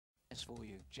fighters for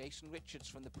you. Jason Richards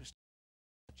from the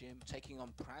gym taking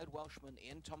on proud Welshman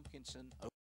Ian Tompkinson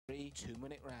over 3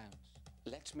 2-minute rounds.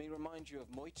 Let me remind you of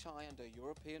Muay Thai under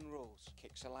European rules.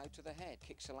 Kicks allowed to the head,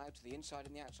 kicks allowed to the inside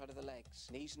and the outside of the legs.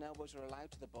 Knees and elbows are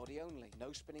allowed to the body only.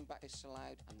 No spinning back fists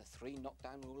allowed, and the 3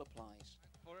 knockdown rule applies.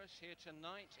 For us here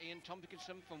tonight, Ian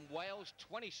Tompkinson from Wales,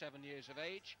 27 years of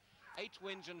age, 8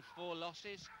 wins and 4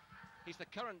 losses. He's the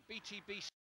current BTB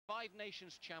 5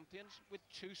 Nations champions with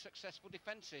 2 successful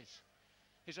defences.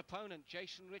 His opponent,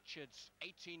 Jason Richards,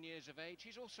 18 years of age.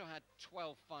 He's also had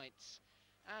 12 fights.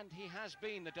 And he has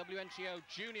been the WMTO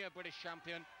Junior British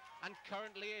Champion and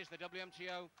currently is the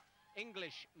WMTO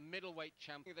English Middleweight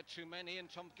Champion. The 2 men, Ian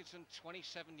Tompkinson,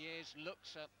 27 years,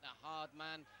 looks a hard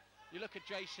man. You look at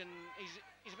Jason,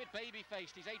 he's a bit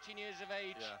baby-faced, he's 18 years of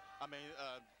age. Yeah, I mean,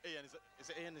 Ian, is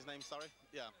it Ian, his name, sorry?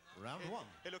 Yeah. Round 1.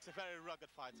 He looks a very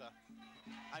rugged fighter.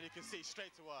 And you can see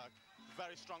straight to work,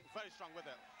 very strong with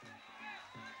it.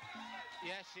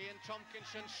 Yes, Ian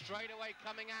Tompkinson straight away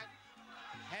coming out.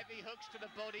 Heavy hooks to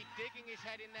the body, digging his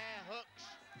head in there, hooks,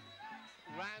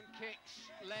 round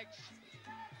kicks, legs.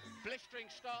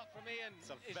 Blistering start from Ian.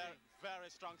 It's a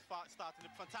very strong start, and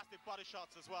fantastic body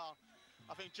shots as well.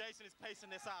 I think Jason is pacing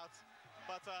this out,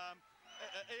 but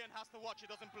Ian has to watch he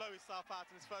doesn't blow himself out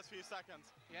in his first few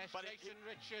seconds. Yes, but Jason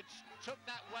Richards took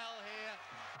that well here,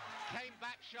 came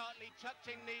back sharply, tucked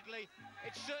in neatly.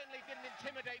 It certainly didn't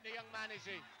intimidate the young man, is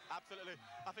he? Absolutely.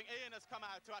 I think Ian has come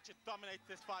out to actually dominate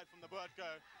this fight from the word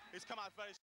go. He's come out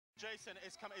very. Jason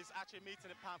is actually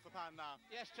meeting it pound for pound now.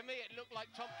 Yes, to me it looked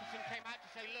like Tompkinson came out to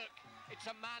say, look, it's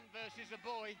a man versus a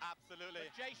boy. Absolutely.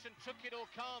 But Jason took it all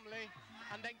calmly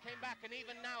and then came back, and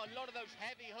even now a lot of those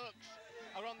heavy hooks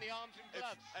are on the arms and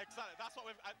gloves. Exactly. That's what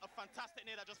a fantastic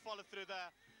knee that just followed through there.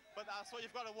 But that's what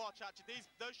you've got to watch, actually.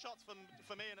 Those shots from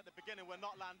Ian at the beginning were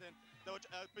not landing. They were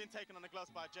being taken on the gloves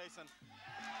by Jason.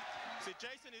 See,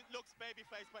 Jason looks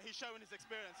baby-faced, but he's showing his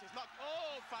experience. He's not...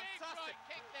 Oh, fantastic. Big right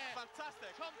kick there. Fantastic.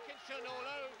 Tompkinson all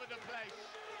over the place.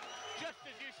 Just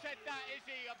as you said that,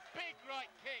 Izzy, a big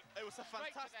right kick. It was a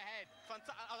fantastic... Straight to the head.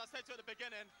 As I said to you at the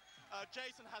beginning,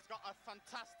 Jason has got a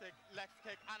fantastic left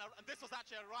kick, and this was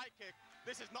actually a right kick.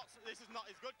 This is not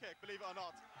his good kick, believe it or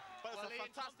not. But it's a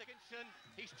fantastic... Tompkinson,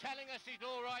 he's telling us he's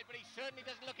all right, but he certainly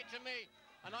doesn't look it to me.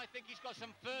 And I think he's got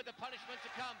some further punishment to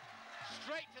come.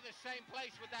 Straight to the same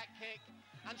place with that kick.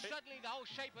 And suddenly the whole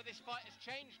shape of this fight has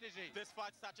changed, is it? This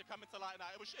fight's actually coming to light now.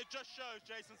 It just shows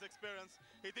Jason's experience.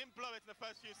 He didn't blow it in the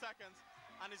first few seconds,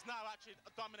 and is now actually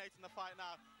dominating the fight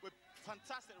now with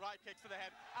fantastic right kicks to the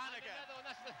head. And again. Another one,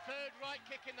 that's the 3rd right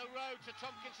kick in the row to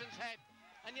Tompkinson's head.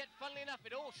 And yet, funnily enough,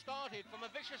 it all started from a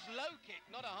vicious low kick,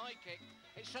 not a high kick.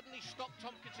 It suddenly stopped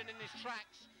Tompkinson in his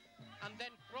tracks. And then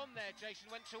from there, Jason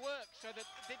went to work. So that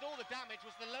did all the damage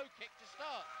was the low kick to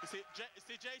start. You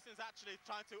see, Jason's actually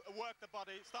trying to work the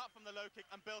body, start from the low kick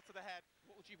and build to the head.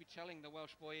 What would you be telling the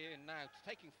Welsh boy Ian now,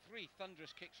 taking 3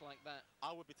 thunderous kicks like that?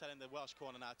 I would be telling the Welsh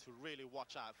corner now to really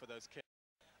watch out for those kicks.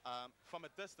 From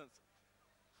a distance.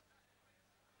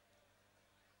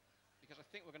 Because I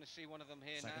think we're going to see one of them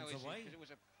here Seconds now, because it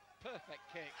was a perfect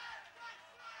kick.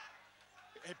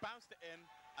 He bounced it in,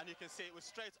 and you can see it was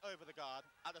straight over the guard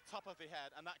at the top of the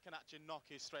head, and that can actually knock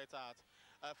you straight out.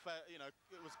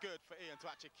 It was good for Ian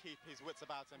to actually keep his wits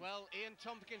about him. Well, Ian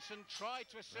Tompkinson tried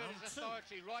to assert his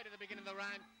authority right at the beginning of the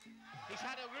round. He's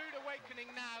had a rude awakening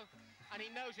now, and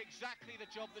he knows exactly the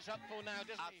job that's up for now,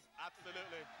 doesn't he?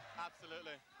 Absolutely,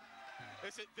 absolutely.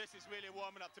 This is really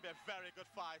warming up to be a very good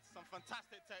fight. Some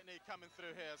fantastic technique coming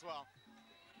through here as well.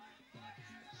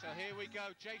 So here we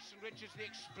go, Jason Richards, the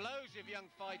explosive young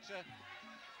fighter,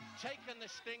 taken the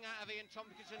sting out of Ian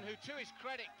Tompkinson, who, to his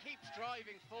credit, keeps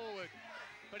driving forward,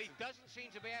 but he doesn't seem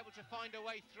to be able to find a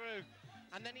way through.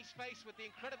 And then he's faced with the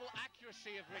incredible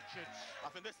accuracy of Richards.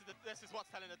 I think this is what's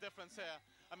telling the difference here.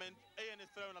 I mean, Ian is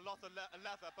throwing a lot of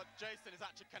leather, but Jason is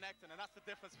actually connecting, and that's the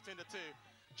difference between the two.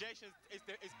 Jason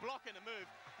is blocking the move,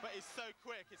 but he's so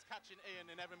quick, he's catching Ian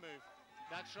in every move.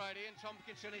 That's right, Ian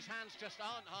Tompkinson, his hands just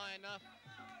aren't high enough.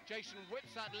 Jason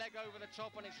whips that leg over the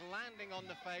top and it's landing on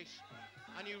the face.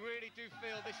 And you really do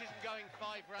feel this isn't going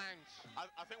 5 rounds.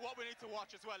 I think what we need to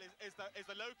watch as well is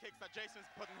the low kicks that Jason's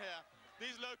putting here.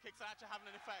 These low kicks are actually having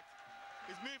an effect.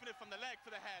 He's moving it from the leg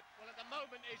to the head. Well, at the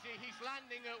moment, he's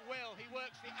landing at will. He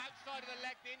works the outside of the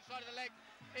leg, the inside of the leg.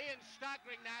 Ian's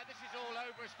staggering now. This is all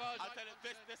over as far as I'll tell you,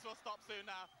 this will stop soon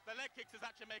now. The leg kicks is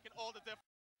actually making all the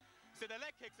difference. So the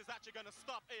leg kicks is actually going to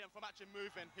stop Ian from actually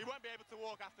moving. He won't be able to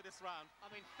walk after this round.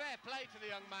 I mean, fair play to the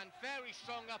young man. Very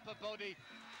strong upper body.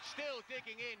 Still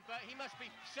digging in, but he must be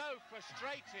so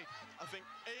frustrated. I think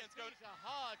Ian's going... These are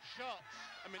hard shots,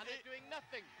 and they're doing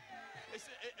nothing.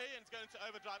 Ian's going to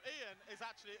overdrive. Ian is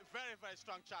actually a very, very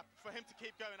strong chap. For him to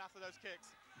keep going after those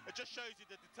kicks, it just shows you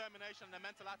the determination and the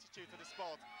mental attitude to the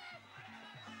sport.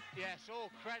 Yes, all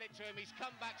credit to him. He's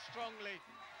come back strongly.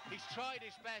 He's tried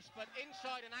his best, but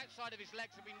inside and outside of his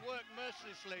legs have been worked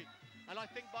mercilessly. And I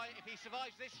think if he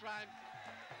survives this round,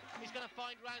 he's going to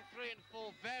find round 3 and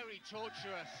 4 very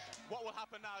torturous. What will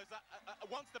happen now is that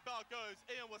once the bell goes,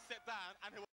 Ian will sit down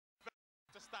and he will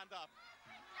to stand up.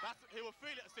 He will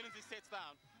feel it as soon as he sits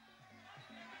down.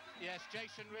 Yes,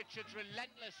 Jason Richards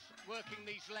relentless working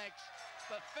these legs,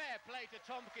 but fair play to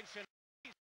Tompkinson.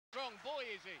 He's a strong boy,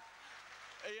 is he?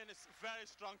 Ian is a very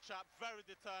strong chap, very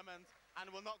determined, and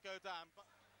will not go down.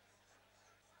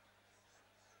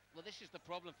 Well, this is the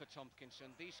problem for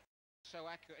Tompkinson. These are so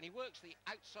accurate, and he works the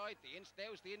outside, there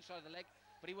was the inside of the leg,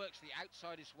 but he works the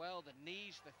outside as well, the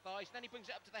knees, the thighs, then he brings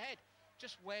it up to the head.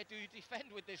 Just where do you defend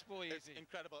with this boy, is he? It's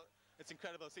incredible. It's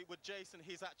incredible. See, with Jason,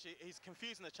 he's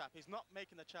confusing the chap. He's not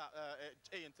making the chap,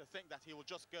 Ian, to think that he will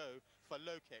just go for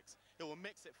low kicks. He will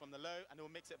mix it from the low, and he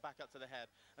will mix it back up to the head.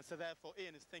 And so, therefore,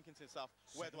 Ian is thinking to himself,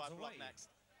 where do I block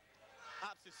next?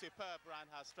 Absolutely superb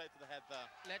roundhouse, straight to the head there.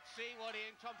 Let's see what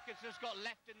Ian Tompkinson's got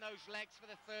left in those legs for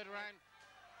the 3rd round.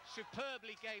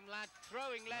 Superbly game lad,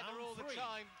 throwing leather all the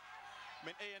time. I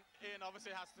mean, Ian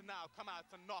obviously has to now come out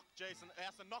to knock Jason. He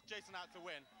has to knock Jason out to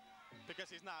win,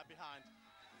 because he's now behind.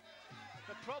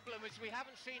 The problem is we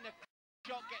haven't seen a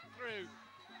shot get through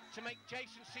to make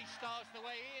Jason see stars the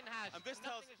way Ian has. And this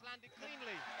Nothing has landed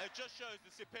cleanly. It just shows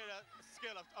the superior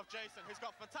skill of Jason. He's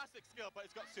got fantastic skill, but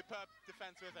he's got superb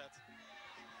defense with it.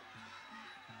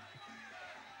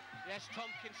 Yes,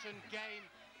 Tompkinson game,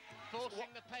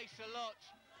 forcing the pace a lot,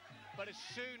 but as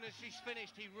soon as he's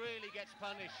finished, he really gets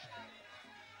punished.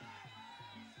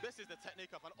 This is the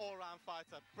technique of an all-round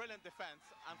fighter. Brilliant defense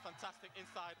and fantastic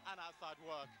inside and outside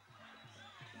work.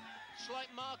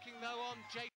 Slight marking, though, on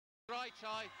Jason's right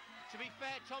eye. To be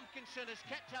fair, Tompkinson has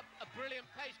kept up a brilliant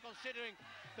pace considering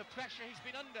the pressure he's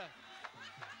been under.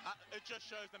 It just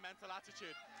shows the mental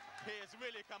attitude. He has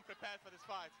really come prepared for this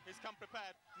fight. He's come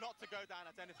prepared not to go down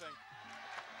at anything.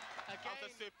 Again,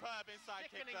 after superb inside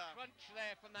kick there. Crunch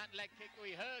there from that leg kick.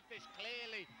 We heard this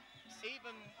clearly.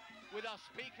 Even with our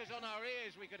speakers on our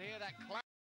ears, we could hear that clap.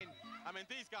 I mean,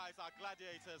 these guys are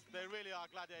gladiators. They really are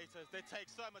gladiators. They take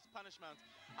so much punishment,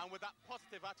 and with that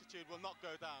positive attitude will not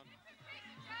go down.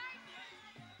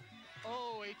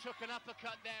 Oh, he took an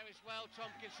uppercut there as well,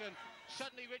 Tompkinson.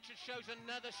 Suddenly Richard shows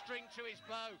another string to his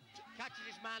bow, catches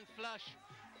his man flush.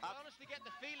 I honestly get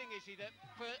the feeling, Izzy, that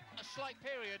for a slight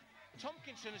period,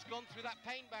 Tompkinson has gone through that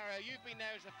pain barrier. You've been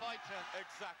there as a fighter.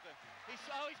 Exactly. He's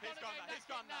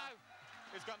gone now.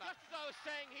 He's gone now. Just as I was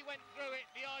saying, he went through it,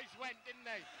 the eyes went, didn't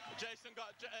they?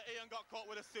 Ian got caught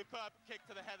with a superb kick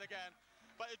to the head again.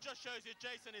 But it just shows you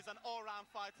Jason is an all-round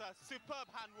fighter.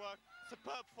 Superb handwork,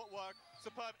 superb footwork,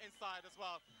 superb inside as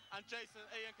well. And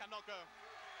Ian cannot go.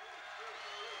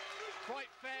 Quite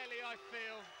fairly, I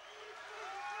feel.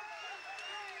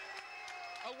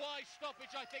 A wise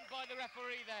stoppage, I think, by the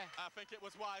referee there. I think it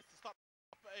was wise to stop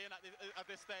Ian at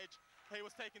this stage. He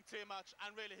was taking too much,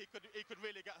 and really he could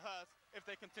really get hurt if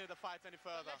they continue the fight any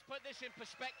further. But let's put this in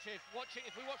perspective.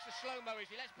 If we watch the slow-mo,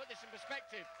 let's put this in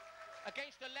perspective.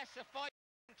 Against a lesser fighter,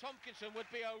 Tompkinson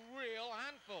would be a real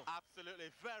handful.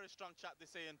 Absolutely, very strong chap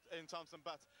this Ian Thompson,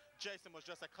 but Jason was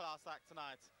just a class act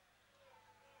tonight.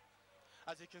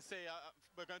 As you can see,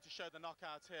 we're going to show the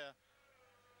knockout here.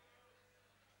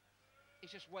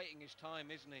 He's just waiting his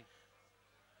time, isn't he?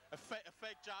 A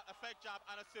fake jab,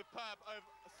 and a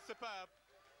superb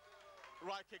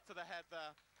right kick to the head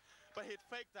there. But he'd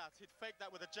fake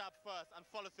that with a jab first and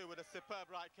follow through with a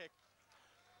superb right kick.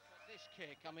 But this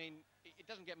kick, I mean, it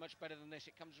doesn't get much better than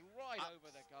this. It comes right over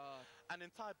the guard. And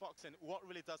in Thai boxing, what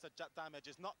really does the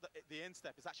damage is not the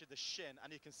instep, it's actually the shin.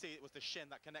 And you can see it was the shin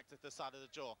that connected to the side of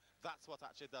the jaw. That's what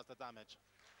actually does the damage.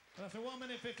 After 1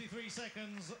 minute 53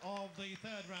 seconds of the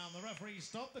 3rd round, the referee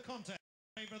stopped the contest.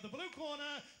 In favor of the blue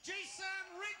corner, Jason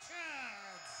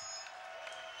Richards.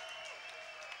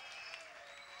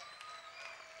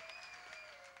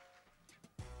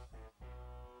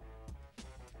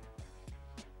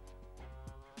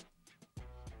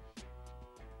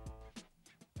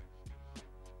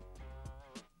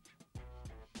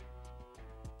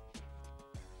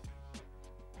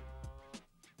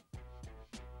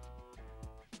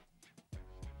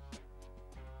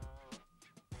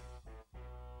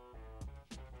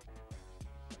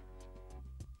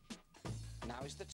 Now is the